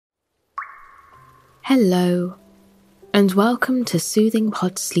Hello, and welcome to Soothing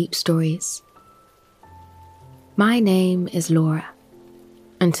Pod Sleep Stories. My name is Laura,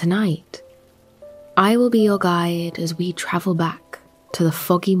 and tonight I will be your guide as we travel back to the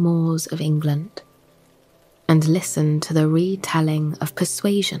foggy moors of England and listen to the retelling of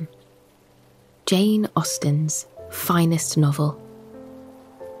Persuasion, Jane Austen's finest novel.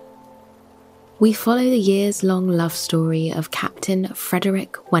 We follow the years-long love story of Captain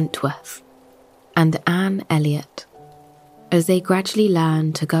Frederick Wentworth and Anne Elliot as they gradually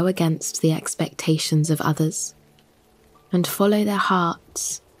learn to go against the expectations of others and follow their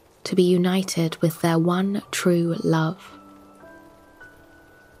hearts to be united with their one true love.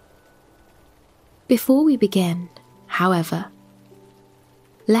 Before we begin, however,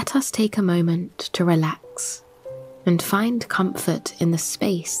 let us take a moment to relax and find comfort in the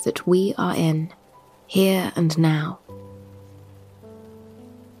space that we are in, here and now.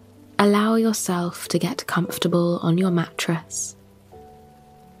 Allow yourself to get comfortable on your mattress.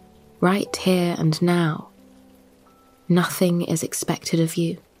 Right here and now, nothing is expected of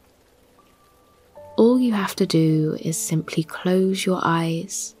you. All you have to do is simply close your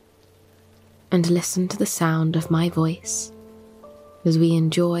eyes and listen to the sound of my voice as we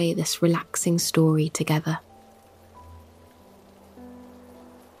enjoy this relaxing story together.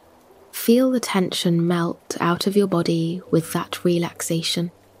 Feel the tension melt out of your body with that relaxation.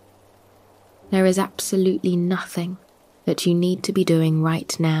 There is absolutely nothing that you need to be doing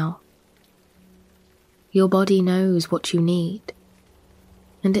right now. Your body knows what you need,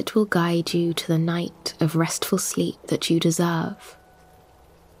 and it will guide you to the night of restful sleep that you deserve.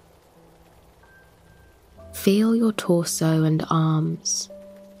 Feel your torso and arms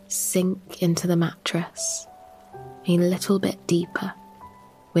sink into the mattress a little bit deeper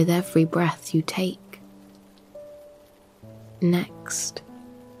with every breath you take. Next,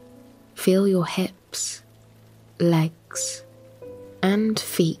 feel your hips, legs, and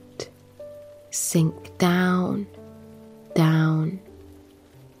feet sink down, down,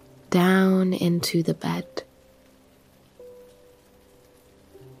 down into the bed,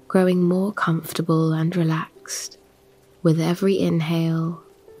 growing more comfortable and relaxed with every inhale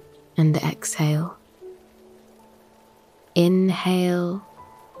and exhale. Inhale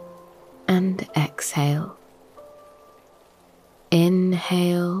and exhale.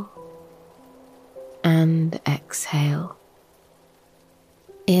 Inhale and exhale.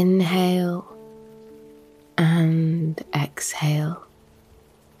 Inhale and exhale.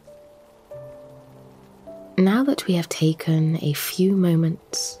 Now that we have taken a few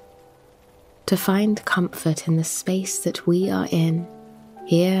moments to find comfort in the space that we are in,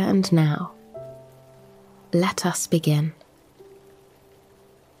 here and now, let us begin.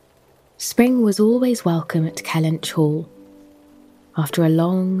 Spring was always welcome at Kellynch Hall. After a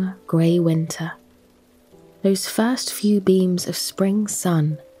long, grey winter, those first few beams of spring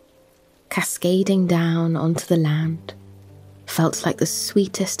sun, cascading down onto the land, felt like the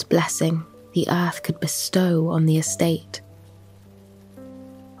sweetest blessing the earth could bestow on the estate.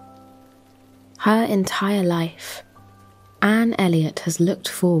 Her entire life, Anne Elliot has looked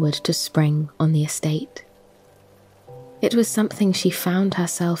forward to spring on the estate. It was something she found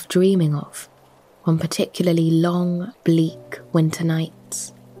herself dreaming of on particularly long, bleak winter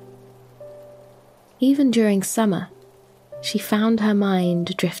nights. Even during summer, she found her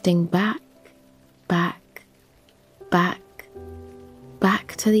mind drifting back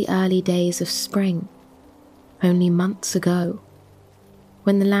to the early days of spring, only months ago,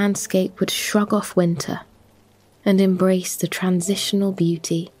 when the landscape would shrug off winter and embrace the transitional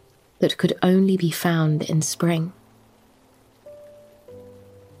beauty that could only be found in spring.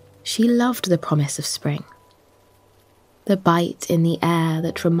 She loved the promise of spring, the bite in the air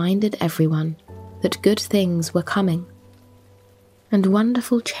that reminded everyone that good things were coming, and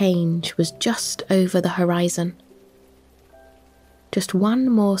wonderful change was just over the horizon. Just one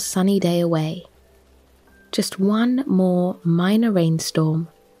more sunny day away, just one more minor rainstorm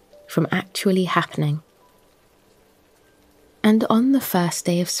from actually happening. And on the first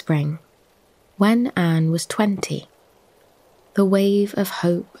day of spring, when Anne was 20, the wave of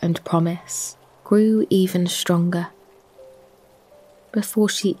hope and promise grew even stronger. Before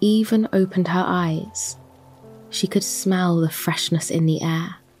she even opened her eyes, she could smell the freshness in the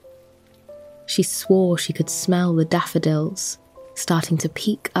air. She swore she could smell the daffodils starting to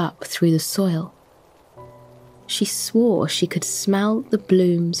peek up through the soil. She swore she could smell the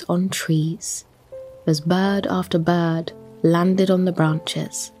blooms on trees as bird after bird landed on the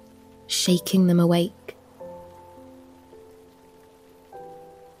branches, shaking them awake.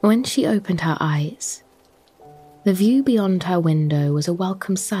 When she opened her eyes, the view beyond her window was a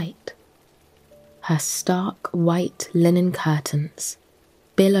welcome sight. her stark white linen curtains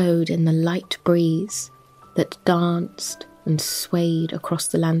billowed in the light breeze that danced and swayed across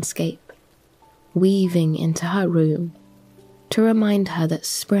the landscape, weaving into her room to remind her that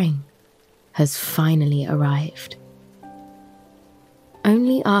spring has finally arrived.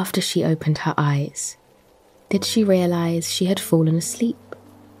 Only after she opened her eyes did she realize she had fallen asleep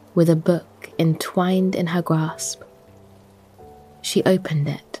with a book entwined in her grasp. She opened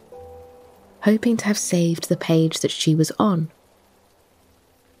it, hoping to have saved the page that she was on.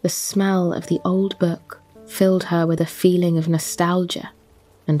 The smell of the old book filled her with a feeling of nostalgia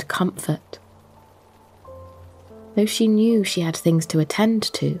and comfort. Though she knew she had things to attend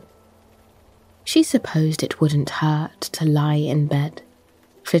to, she supposed it wouldn't hurt to lie in bed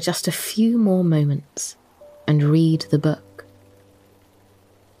for just a few more moments and read the book.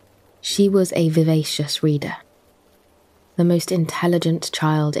 She was a vivacious reader, the most intelligent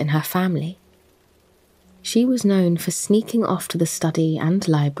child in her family. She was known for sneaking off to the study and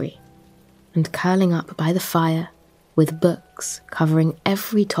library and curling up by the fire with books covering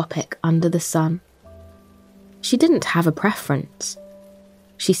every topic under the sun. She didn't have a preference.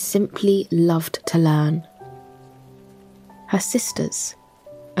 She simply loved to learn. Her sisters,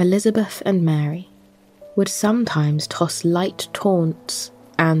 Elizabeth and Mary, would sometimes toss light taunts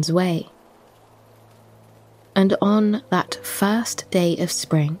Anne's way. And on that first day of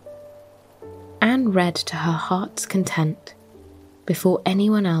spring, Anne read to her heart's content before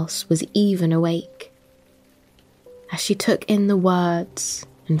anyone else was even awake. As she took in the words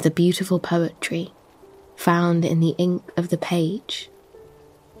and the beautiful poetry found in the ink of the page,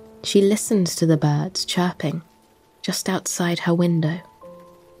 she listened to the birds chirping just outside her window.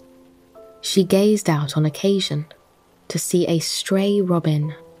 She gazed out on occasion to see a stray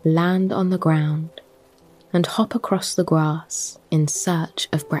robin land on the ground and hop across the grass in search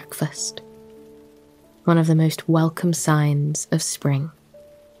of breakfast, one of the most welcome signs of spring.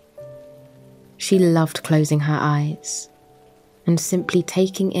 She loved closing her eyes and simply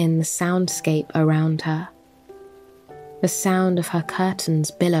taking in the soundscape around her, the sound of her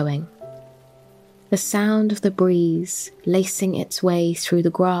curtains billowing, the sound of the breeze lacing its way through the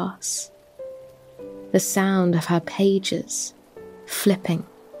grass, the sound of her pages flipping,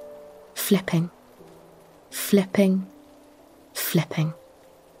 flipping, flipping, flipping,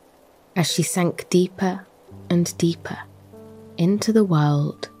 as she sank deeper and deeper into the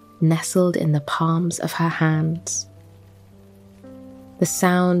world nestled in the palms of her hands. The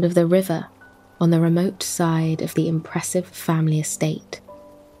sound of the river on the remote side of the impressive family estate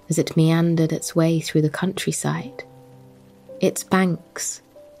as it meandered its way through the countryside, its banks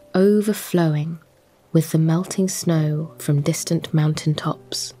overflowing with the melting snow from distant mountain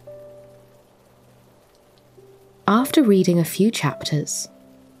tops. After reading a few chapters,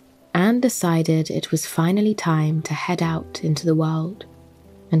 Anne decided it was finally time to head out into the world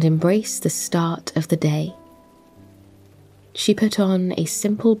and embrace the start of the day. She put on a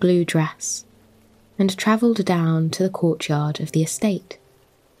simple blue dress and travelled down to the courtyard of the estate,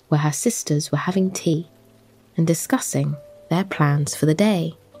 where her sisters were having tea and discussing their plans for the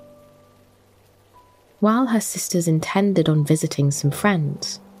day. While her sisters intended on visiting some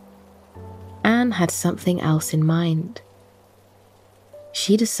friends, Anne had something else in mind.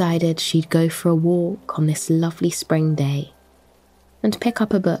 She decided she'd go for a walk on this lovely spring day and pick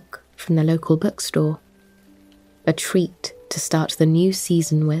up a book from the local bookstore, a treat to start the new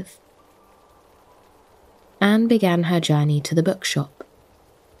season with. Anne began her journey to the bookshop,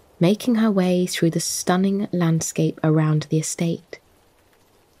 making her way through the stunning landscape around the estate.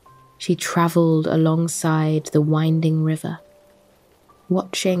 She travelled alongside the winding river,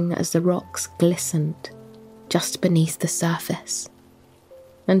 watching as the rocks glistened just beneath the surface,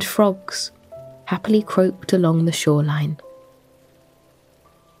 and frogs happily croaked along the shoreline.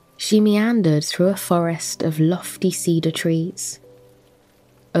 She meandered through a forest of lofty cedar trees.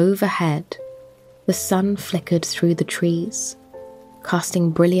 Overhead, the sun flickered through the trees,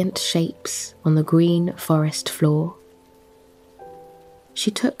 casting brilliant shapes on the green forest floor. She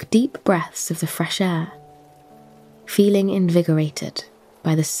took deep breaths of the fresh air, feeling invigorated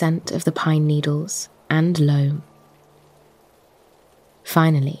by the scent of the pine needles and loam.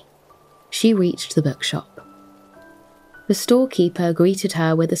 Finally, she reached the bookshop. The storekeeper greeted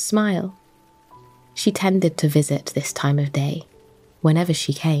her with a smile. She tended to visit this time of day, whenever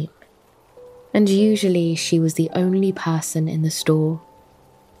she came, and usually she was the only person in the store.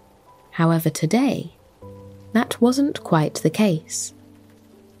 However, today, that wasn't quite the case.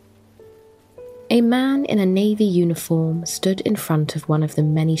 A man in a navy uniform stood in front of one of the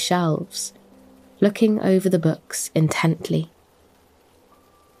many shelves, looking over the books intently.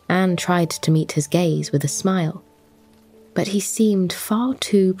 Anne tried to meet his gaze with a smile, but he seemed far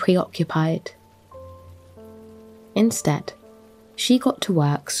too preoccupied. Instead, she got to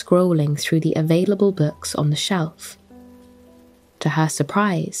work scrolling through the available books on the shelf. To her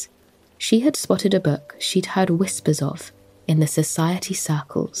surprise, she had spotted a book she'd heard whispers of in the society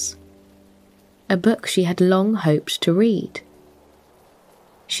circles. A book she had long hoped to read.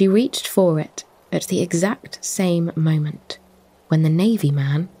 She reached for it at the exact same moment when the Navy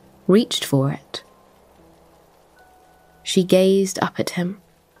man reached for it. She gazed up at him,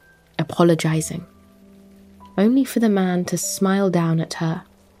 apologizing, only for the man to smile down at her,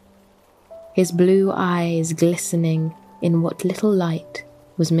 his blue eyes glistening in what little light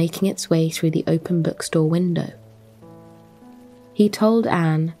was making its way through the open bookstore window. He told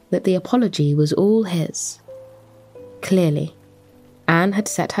Anne that the apology was all his. Clearly, Anne had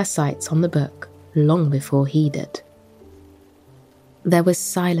set her sights on the book long before he did. There was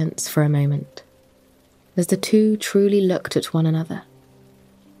silence for a moment, as the two truly looked at one another.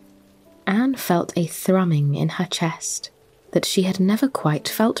 Anne felt a thrumming in her chest that she had never quite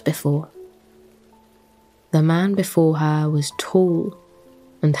felt before. The man before her was tall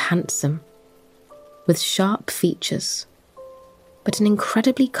and handsome, with sharp features, but an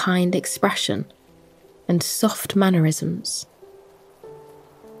incredibly kind expression and soft mannerisms.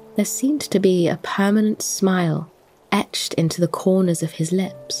 There seemed to be a permanent smile etched into the corners of his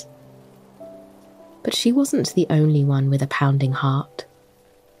lips. But she wasn't the only one with a pounding heart.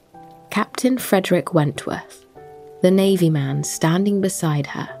 Captain Frederick Wentworth, the Navy man standing beside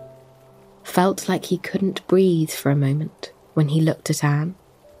her, felt like he couldn't breathe for a moment when he looked at Anne.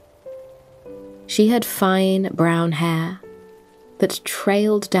 She had fine brown hair that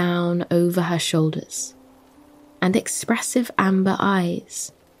trailed down over her shoulders, and expressive amber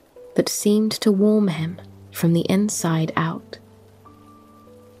eyes that seemed to warm him from the inside out.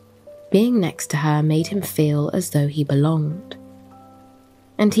 Being next to her made him feel as though he belonged,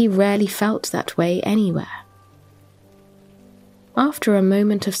 and he rarely felt that way anywhere. After a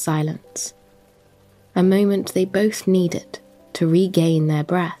moment of silence, a moment they both needed to regain their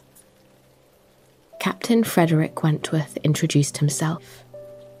breath, Captain Frederick Wentworth introduced himself.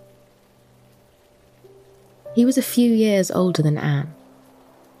 He was a few years older than Anne,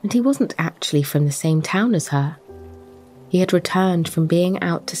 and he wasn't actually from the same town as her. He had returned from being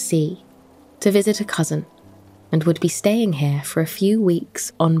out to sea to visit a cousin and would be staying here for a few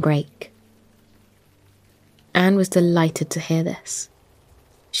weeks on break. Anne was delighted to hear this.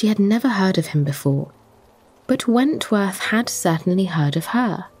 She had never heard of him before, but Wentworth had certainly heard of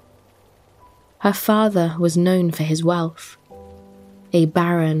her. Her father was known for his wealth, a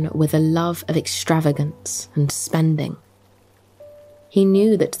baron with a love of extravagance and spending. He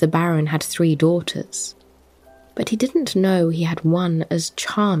knew that the baron had 3 daughters, but he didn't know he had one as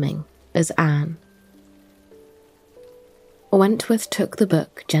charming as Anne. Wentworth took the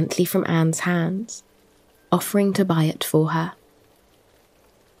book gently from Anne's hands, offering to buy it for her.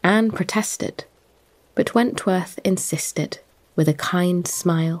 Anne protested, but Wentworth insisted with a kind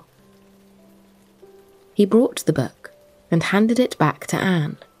smile. He brought the book and handed it back to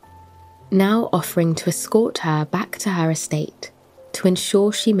Anne, now offering to escort her back to her estate to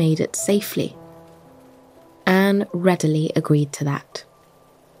ensure she made it safely. Anne readily agreed to that.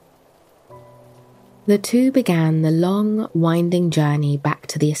 The two began the long, winding journey back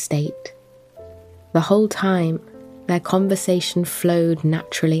to the estate. The whole time, their conversation flowed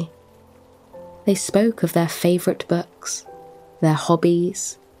naturally. They spoke of their favourite books, their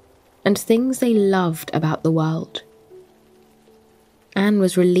hobbies, and things they loved about the world. Anne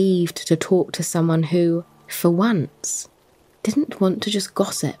was relieved to talk to someone who, for once, didn't want to just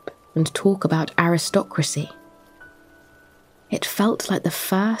gossip and talk about aristocracy. It felt like the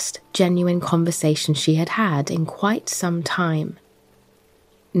first genuine conversation she had had in quite some time.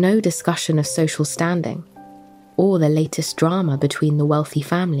 No discussion of social standing, or the latest drama between the wealthy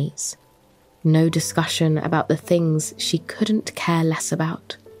families. No discussion about the things she couldn't care less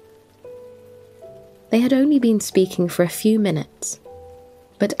about. They had only been speaking for a few minutes,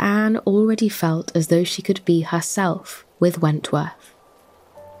 but Anne already felt as though she could be herself with Wentworth,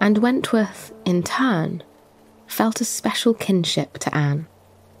 and Wentworth, in turn, felt a special kinship to Anne.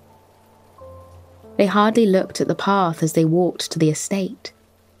 They hardly looked at the path as they walked to the estate.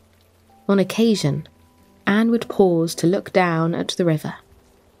 On occasion, Anne would pause to look down at the river,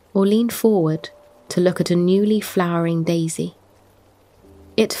 or lean forward to look at a newly flowering daisy.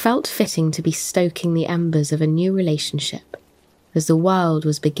 It felt fitting to be stoking the embers of a new relationship as the world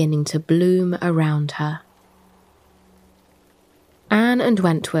was beginning to bloom around her. Anne and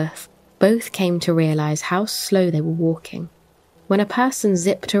Wentworth both came to realise how slow they were walking when a person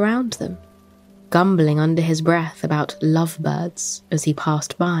zipped around them, gumbling under his breath about lovebirds as he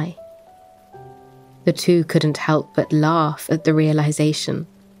passed by. The two couldn't help but laugh at the realization,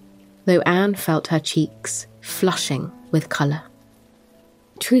 though Anne felt her cheeks flushing with colour.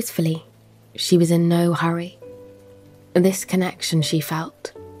 Truthfully, she was in no hurry. This connection she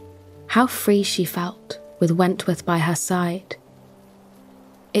felt, how free she felt with Wentworth by her side.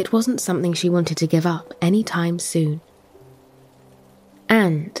 It wasn't something she wanted to give up any time soon.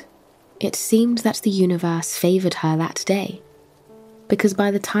 And it seemed that the universe favoured her that day, because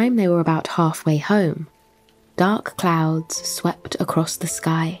by the time they were about halfway home, dark clouds swept across the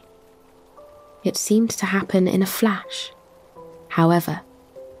sky. It seemed to happen in a flash. However,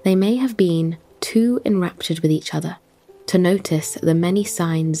 they may have been too enraptured with each other to notice the many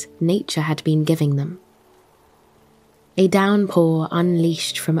signs nature had been giving them. A downpour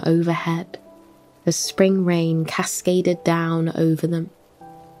unleashed from overhead, as spring rain cascaded down over them.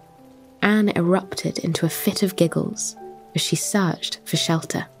 Anne erupted into a fit of giggles as she searched for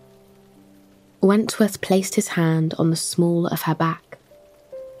shelter. Wentworth placed his hand on the small of her back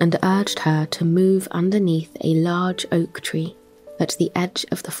and urged her to move underneath a large oak tree at the edge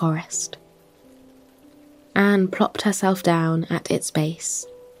of the forest. Anne plopped herself down at its base,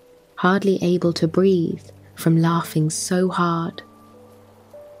 hardly able to breathe from laughing so hard.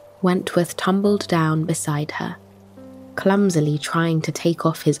 Wentworth tumbled down beside her, clumsily trying to take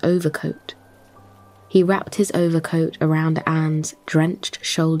off his overcoat. He wrapped his overcoat around Anne's drenched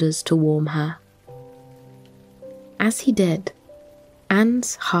shoulders to warm her. As he did,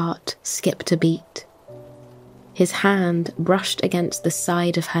 Anne's heart skipped a beat. His hand brushed against the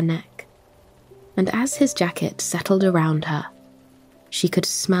side of her neck, and as his jacket settled around her, she could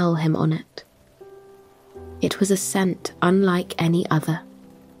smell him on it. It was a scent unlike any other.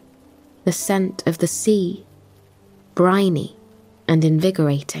 The scent of the sea, briny and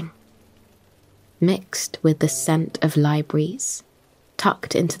invigorating, mixed with the scent of libraries,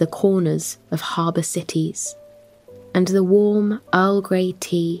 tucked into the corners of harbour cities, and the warm Earl Grey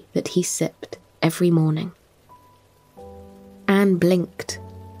tea that he sipped every morning. Anne blinked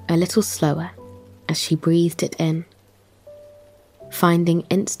a little slower as she breathed it in, finding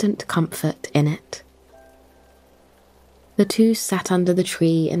instant comfort in it. The two sat under the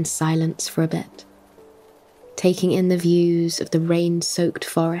tree in silence for a bit, taking in the views of the rain-soaked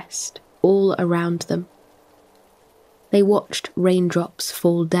forest all around them. They watched raindrops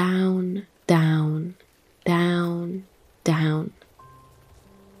fall down, down, down, down,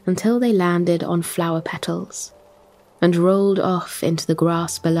 until they landed on flower petals and rolled off into the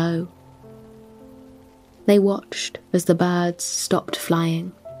grass below. They watched as the birds stopped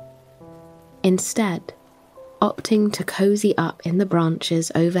flying, instead opting to cozy up in the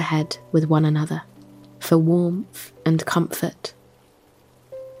branches overhead with one another for warmth and comfort.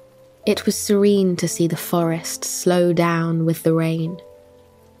 It was serene to see the forest slow down with the rain,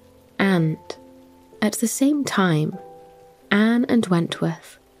 and at the same time, Anne and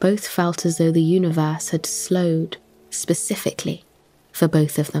Wentworth both felt as though the universe had slowed specifically for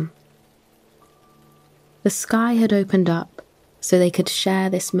both of them. The sky had opened up so they could share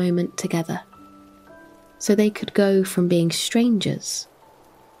this moment together, so they could go from being strangers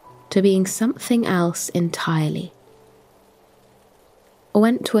to being something else entirely.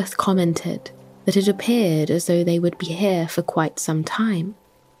 Wentworth commented that it appeared as though they would be here for quite some time.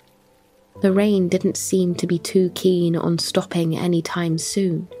 The rain didn't seem to be too keen on stopping any time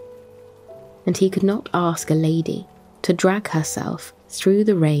soon, and he could not ask a lady to drag herself through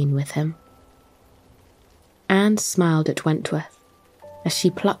the rain with him. Anne smiled at Wentworth as she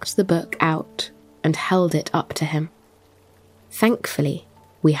plucked the book out and held it up to him. "Thankfully,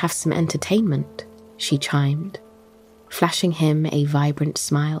 we have some entertainment," she chimed, flashing him a vibrant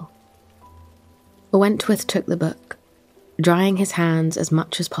smile. Wentworth took the book, drying his hands as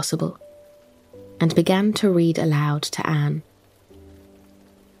much as possible, and began to read aloud to Anne.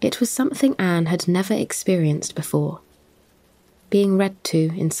 It was something Anne had never experienced before, being read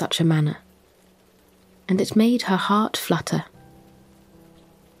to in such a manner, and it made her heart flutter.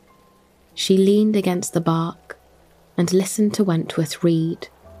 She leaned against the bark and listened to Wentworth read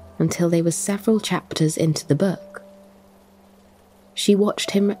until they were several chapters into the book. She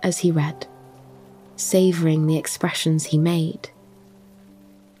watched him as he read, savouring the expressions he made.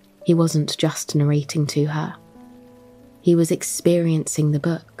 He wasn't just narrating to her. He was experiencing the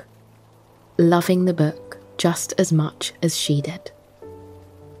book, loving the book just as much as she did.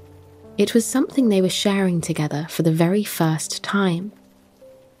 It was something they were sharing together for the very first time,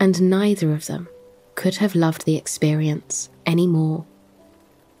 and neither of them could have loved the experience any more.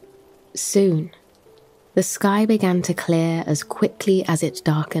 Soon, The sky began to clear as quickly as it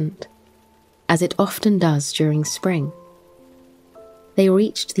darkened, as it often does during spring. They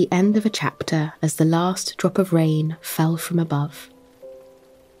reached the end of a chapter as the last drop of rain fell from above.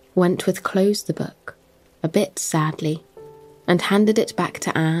 Wentworth closed the book, a bit sadly, and handed it back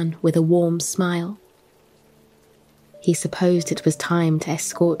to Anne with a warm smile. He supposed it was time to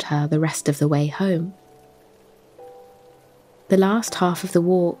escort her the rest of the way home. The last half of the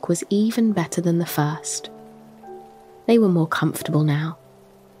walk was even better than the first. They were more comfortable now.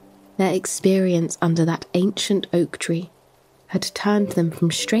 Their experience under that ancient oak tree had turned them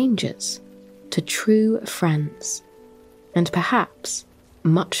from strangers to true friends, and perhaps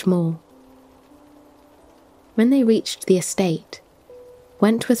much more. When they reached the estate,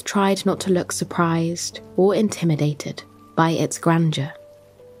 Wentworth tried not to look surprised or intimidated by its grandeur.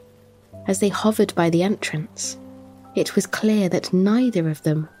 As they hovered by the entrance, it was clear that neither of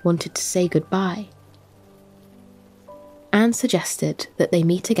them wanted to say goodbye. Anne suggested that they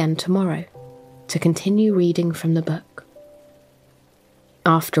meet again tomorrow to continue reading from the book.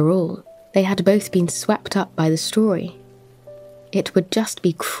 After all, they had both been swept up by the story. It would just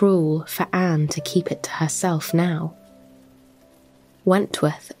be cruel for Anne to keep it to herself now.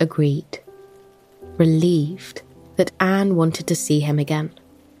 Wentworth agreed, relieved that Anne wanted to see him again.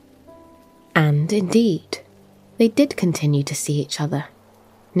 And indeed, they did continue to see each other,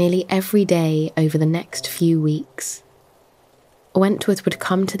 nearly every day over the next few weeks. Wentworth would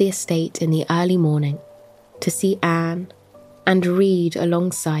come to the estate in the early morning to see Anne and read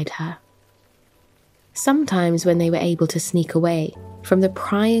alongside her. Sometimes when they were able to sneak away from the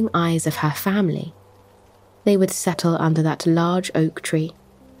prying eyes of her family, they would settle under that large oak tree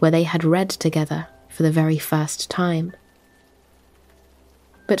where they had read together for the very first time.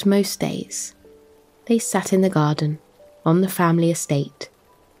 But most days, they sat in the garden on the family estate,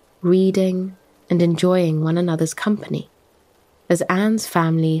 reading and enjoying one another's company, as Anne's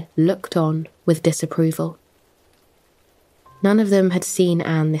family looked on with disapproval. None of them had seen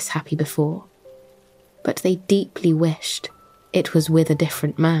Anne this happy before, but they deeply wished it was with a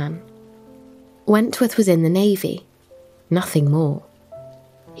different man. Wentworth was in the Navy, nothing more.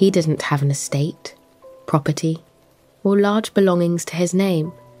 He didn't have an estate, property, or large belongings to his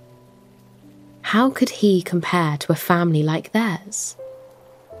name. How could he compare to a family like theirs?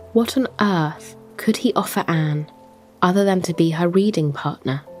 What on earth could he offer Anne other than to be her reading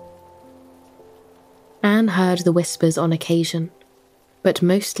partner? Anne heard the whispers on occasion, but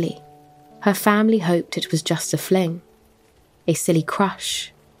mostly her family hoped it was just a fling, a silly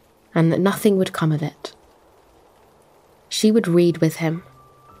crush, and that nothing would come of it. She would read with him,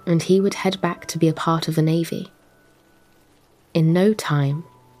 and he would head back to be a part of the Navy. In no time,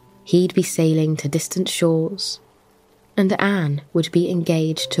 he'd be sailing to distant shores, and Anne would be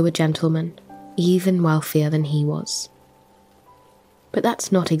engaged to a gentleman even wealthier than he was. But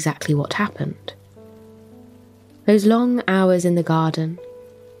that's not exactly what happened. Those long hours in the garden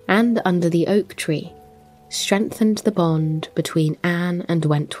and under the oak tree strengthened the bond between Anne and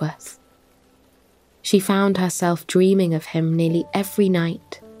Wentworth. She found herself dreaming of him nearly every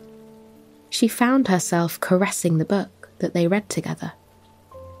night. She found herself caressing the book that they read together,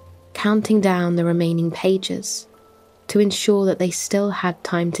 counting down the remaining pages to ensure that they still had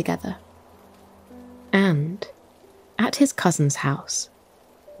time together. And, at his cousin's house,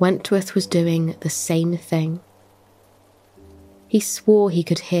 Wentworth was doing the same thing. He swore he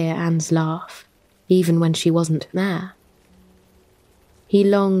could hear Anne's laugh, even when she wasn't there. He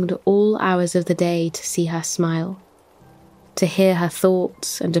longed all hours of the day to see her smile, to hear her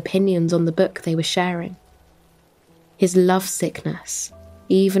thoughts and opinions on the book they were sharing. His lovesickness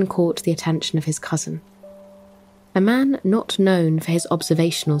even caught the attention of his cousin, a man not known for his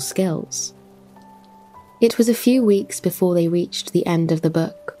observational skills. It was a few weeks before they reached the end of the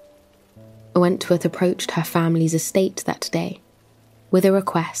book. Wentworth approached her family's estate that day, with a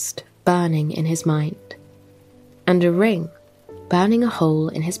request burning in his mind, and a ring burning a hole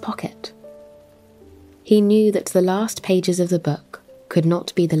in his pocket. He knew that the last pages of the book could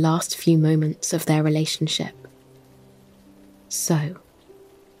not be the last few moments of their relationship. So,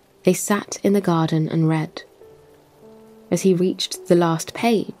 they sat in the garden and read. As he reached the last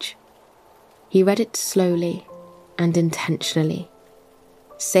page, he read it slowly and intentionally,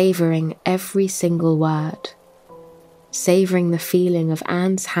 savouring every single word, savouring the feeling of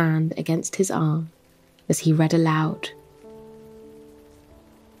Anne's hand against his arm as he read aloud.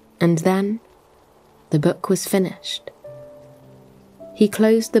 And then, the book was finished. He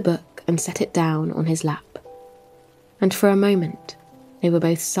closed the book and set it down on his lap, and for a moment they were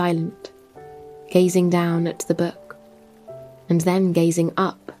both silent, gazing down at the book, and then gazing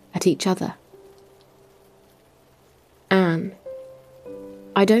up at each other.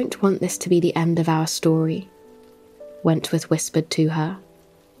 "I don't want this to be the end of our story," Wentworth whispered to her.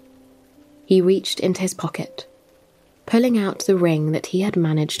 He reached into his pocket, pulling out the ring that he had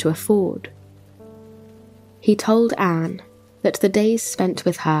managed to afford. He told Anne that the days spent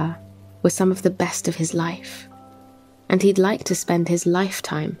with her were some of the best of his life, and he'd like to spend his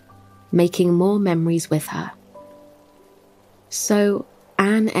lifetime making more memories with her. "So,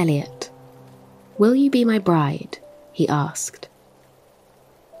 Anne Elliot, will you be my bride?" he asked.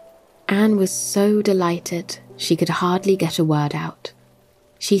 Anne was so delighted she could hardly get a word out.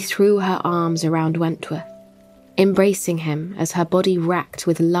 She threw her arms around Wentworth, embracing him as her body racked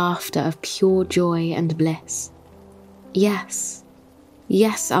with laughter of pure joy and bliss. "Yes,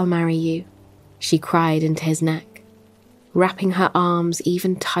 yes, I'll marry you," she cried into his neck, wrapping her arms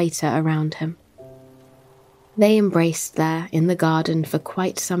even tighter around him. They embraced there in the garden for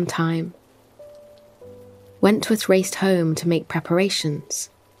quite some time. Wentworth raced home to make preparations,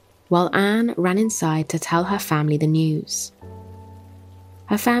 while Anne ran inside to tell her family the news.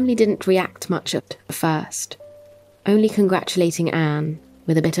 Her family didn't react much at first, only congratulating Anne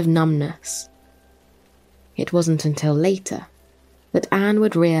with a bit of numbness. It wasn't until later that Anne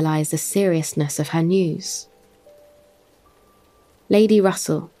would realise the seriousness of her news. Lady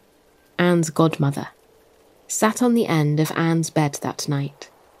Russell, Anne's godmother, sat on the end of Anne's bed that night.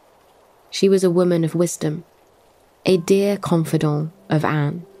 She was a woman of wisdom, a dear confidant of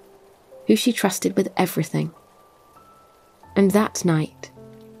Anne, who she trusted with everything. And that night,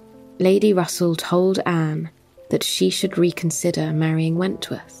 Lady Russell told Anne that she should reconsider marrying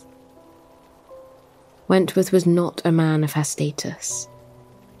Wentworth. Wentworth was not a man of her status.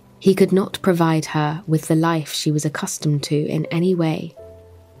 He could not provide her with the life she was accustomed to in any way.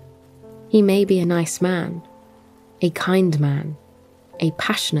 He may be a nice man, a kind man, a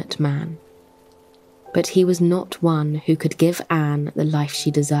passionate man, but he was not one who could give Anne the life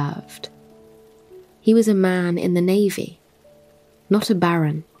she deserved. He was a man in the Navy, not a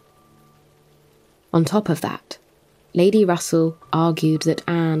baron. On top of that, Lady Russell argued that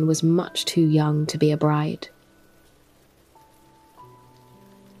Anne was much too young to be a bride.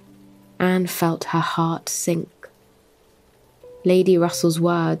 Anne felt her heart sink. Lady Russell's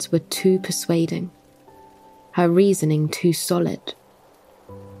words were too persuading, her reasoning too solid.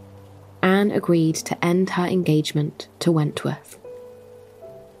 Anne agreed to end her engagement to Wentworth.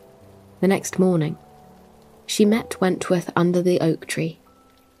 The next morning, she met Wentworth under the oak tree.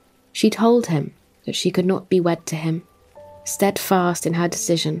 She told him that she could not be wed to him, steadfast in her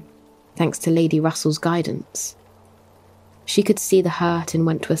decision, thanks to Lady Russell's guidance. She could see the hurt in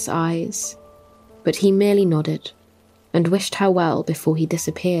Wentworth's eyes, but he merely nodded and wished her well before he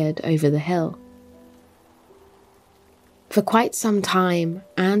disappeared over the hill. For quite some time,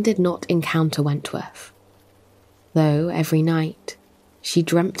 Anne did not encounter Wentworth, though every night she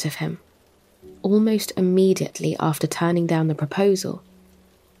dreamt of him. Almost immediately after turning down the proposal,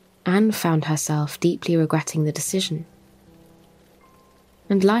 Anne found herself deeply regretting the decision.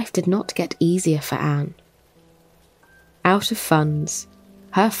 And life did not get easier for Anne. Out of funds,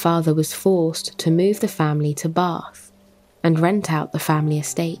 her father was forced to move the family to Bath and rent out the family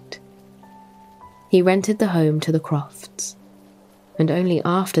estate. He rented the home to the Crofts, and only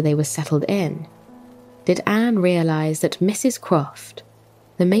after they were settled in did Anne realise that Mrs. Croft,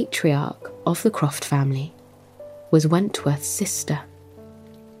 the matriarch of the Croft family, was Wentworth's sister.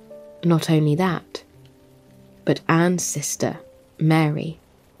 Not only that, but Anne's sister, Mary,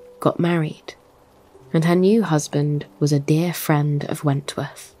 got married, and her new husband was a dear friend of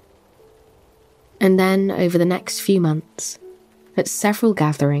Wentworth. And then, over the next few months, at several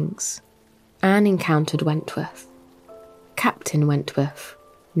gatherings, Anne encountered Wentworth. Captain Wentworth,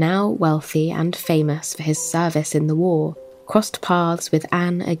 now wealthy and famous for his service in the war, crossed paths with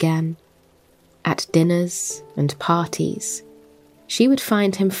Anne again. At dinners and parties, she would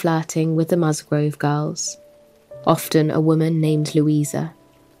find him flirting with the Musgrove girls, often a woman named Louisa.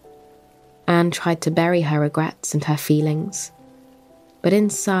 Anne tried to bury her regrets and her feelings, but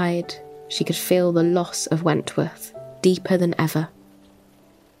inside she could feel the loss of Wentworth deeper than ever.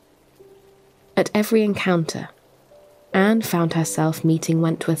 At every encounter, Anne found herself meeting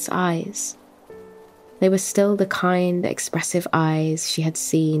Wentworth's eyes. They were still the kind, expressive eyes she had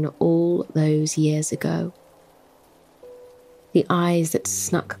seen all those years ago. The eyes that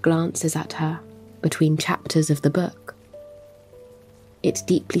snuck glances at her between chapters of the book. It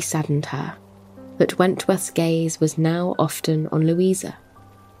deeply saddened her that Wentworth's gaze was now often on Louisa,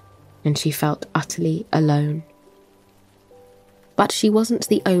 and she felt utterly alone. But she wasn't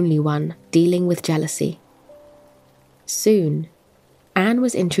the only one dealing with jealousy. Soon, Anne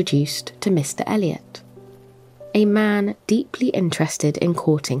was introduced to Mr. Elliot. a man deeply interested in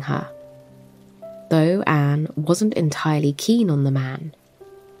courting her. Though Anne wasn't entirely keen on the man,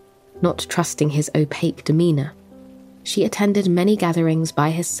 not trusting his opaque demeanour, she attended many gatherings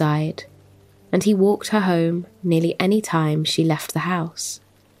by his side, and he walked her home nearly any time she left the house.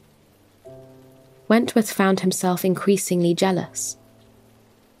 Wentworth found himself increasingly jealous,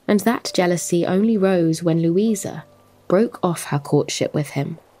 and that jealousy only rose when Louisa broke off her courtship with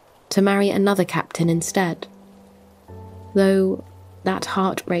him to marry another captain instead, though that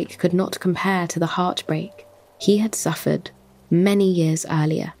heartbreak could not compare to the heartbreak he had suffered many years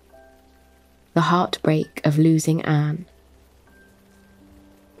earlier, the heartbreak of losing Anne.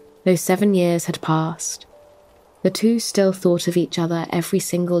 Though 7 years had passed, the two still thought of each other every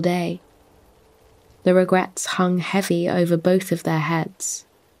single day. The regrets hung heavy over both of their heads,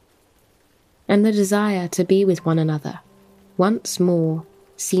 and the desire to be with one another once more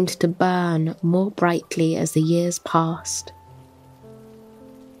seemed to burn more brightly as the years passed.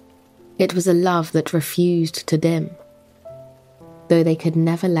 It was a love that refused to dim, though they could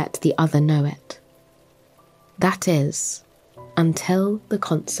never let the other know it. That is, until the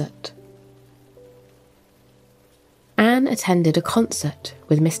concert. Anne attended a concert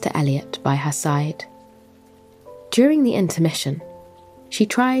with Mr. Elliot by her side. During the intermission, she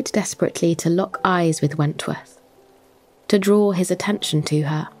tried desperately to lock eyes with Wentworth, to draw his attention to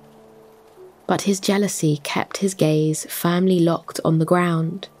her, but his jealousy kept his gaze firmly locked on the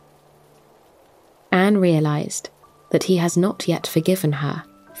ground. Anne realised that he has not yet forgiven her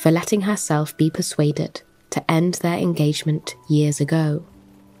for letting herself be persuaded to end their engagement years ago.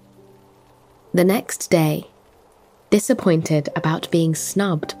 The next day, disappointed about being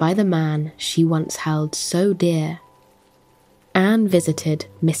snubbed by the man she once held so dear, Anne visited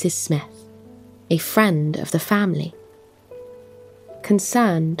Mrs. Smith, a friend of the family.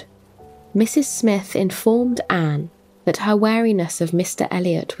 Concerned, Mrs. Smith informed Anne that her wariness of Mr.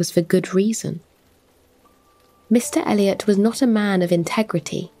 Elliot was for good reason. Mr. Elliot was not a man of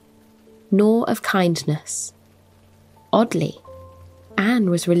integrity, nor of kindness. Oddly, Anne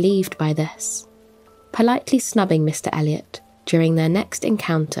was relieved by this. Politely snubbing Mr. Elliot during their next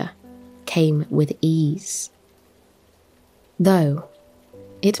encounter came with ease. Though,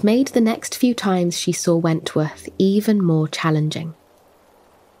 it made the next few times she saw Wentworth even more challenging.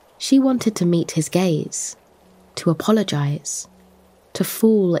 She wanted to meet his gaze, to apologise, to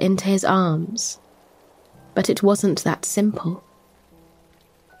fall into his arms, but it wasn't that simple.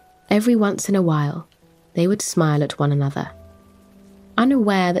 Every once in a while, they would smile at one another,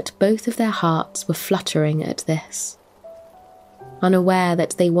 unaware that both of their hearts were fluttering at this, unaware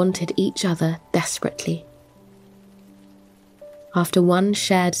that they wanted each other desperately. After one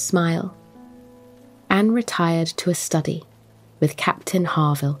shared smile, Anne retired to a study with Captain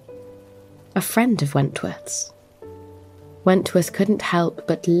Harville, a friend of Wentworth's. Wentworth couldn't help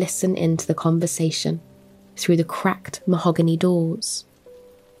but listen into the conversation through the cracked mahogany doors.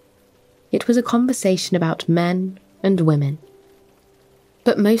 It was a conversation about men and women,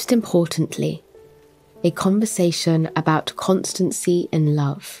 but most importantly, a conversation about constancy in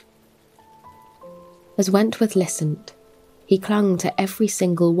love. As Wentworth listened, he clung to every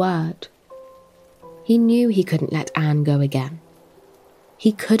single word. He knew he couldn't let Anne go again.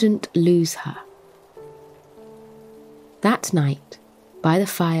 He couldn't lose her. That night, by the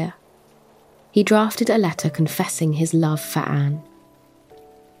fire, he drafted a letter confessing his love for Anne.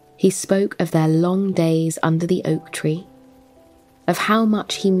 He spoke of their long days under the oak tree, of how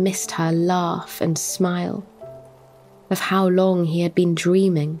much he missed her laugh and smile, of how long he had been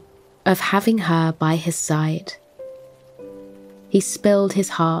dreaming of having her by his side. He spilled his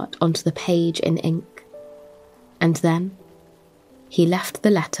heart onto the page in ink, and then he left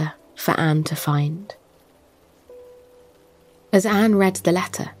the letter for Anne to find. As Anne read the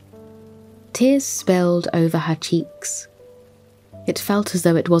letter, tears spilled over her cheeks. It felt as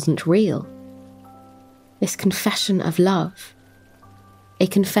though it wasn't real. This confession of love, a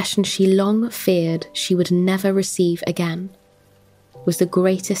confession she long feared she would never receive again, was the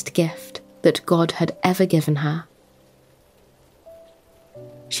greatest gift that God had ever given her.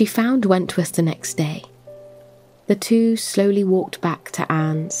 She found Wentworth the next day. The two slowly walked back to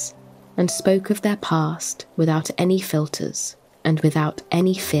Anne's and spoke of their past without any filters and without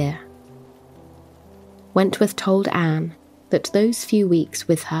any fear. Wentworth told Anne that those few weeks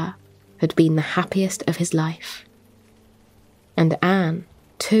with her had been the happiest of his life. And Anne,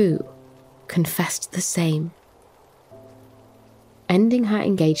 too, confessed the same. Ending her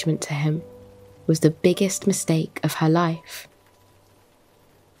engagement to him was the biggest mistake of her life.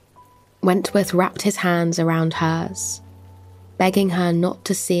 Wentworth wrapped his hands around hers, begging her not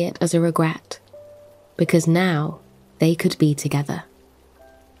to see it as a regret, because now they could be together.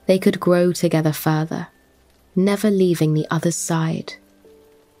 They could grow together further, never leaving the other's side.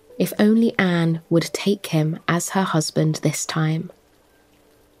 If only Anne would take him as her husband this time.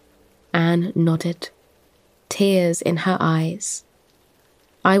 Anne nodded, tears in her eyes.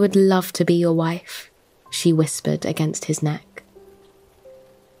 "I would love to be your wife," she whispered against his neck.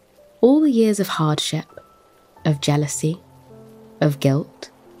 All the years of hardship, of jealousy, of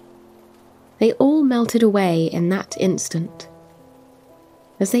guilt, they all melted away in that instant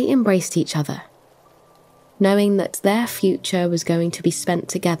as they embraced each other, knowing that their future was going to be spent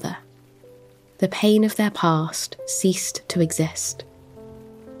together. The pain of their past ceased to exist.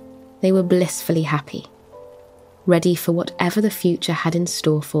 They were blissfully happy, ready for whatever the future had in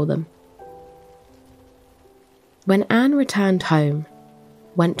store for them. When Anne returned home,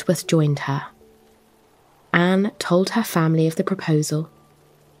 Wentworth joined her. Anne told her family of the proposal,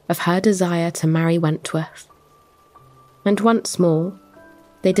 of her desire to marry Wentworth. And once more,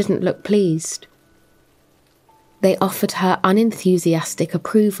 they didn't look pleased. They offered her unenthusiastic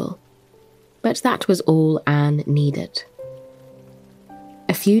approval, but that was all Anne needed.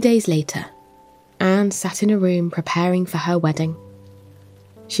 A few days later, Anne sat in a room preparing for her wedding.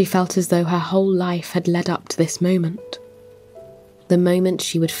 She felt as though her whole life had led up to this moment. The moment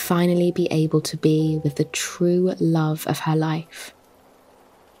she would finally be able to be with the true love of her life.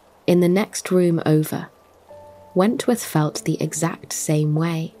 In the next room over, Wentworth felt the exact same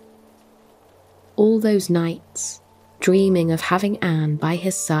way. All those nights, dreaming of having Anne by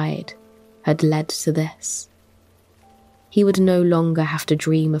his side, had led to this. He would no longer have to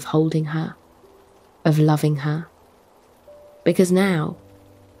dream of holding her, of loving her, because now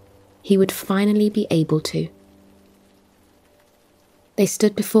he would finally be able to. They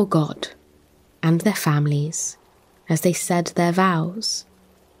stood before God and their families as they said their vows,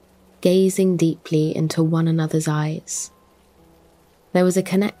 gazing deeply into one another's eyes. There was a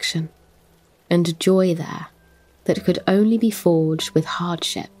connection and joy there that could only be forged with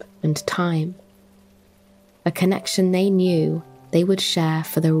hardship and time. A connection they knew they would share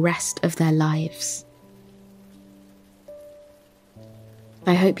for the rest of their lives.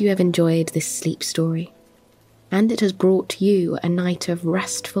 I hope you have enjoyed this sleep story, and it has brought you a night of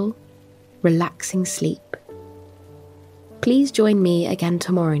restful, relaxing sleep. Please join me again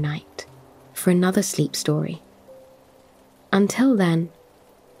tomorrow night for another sleep story. Until then,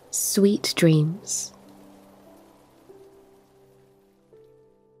 sweet dreams.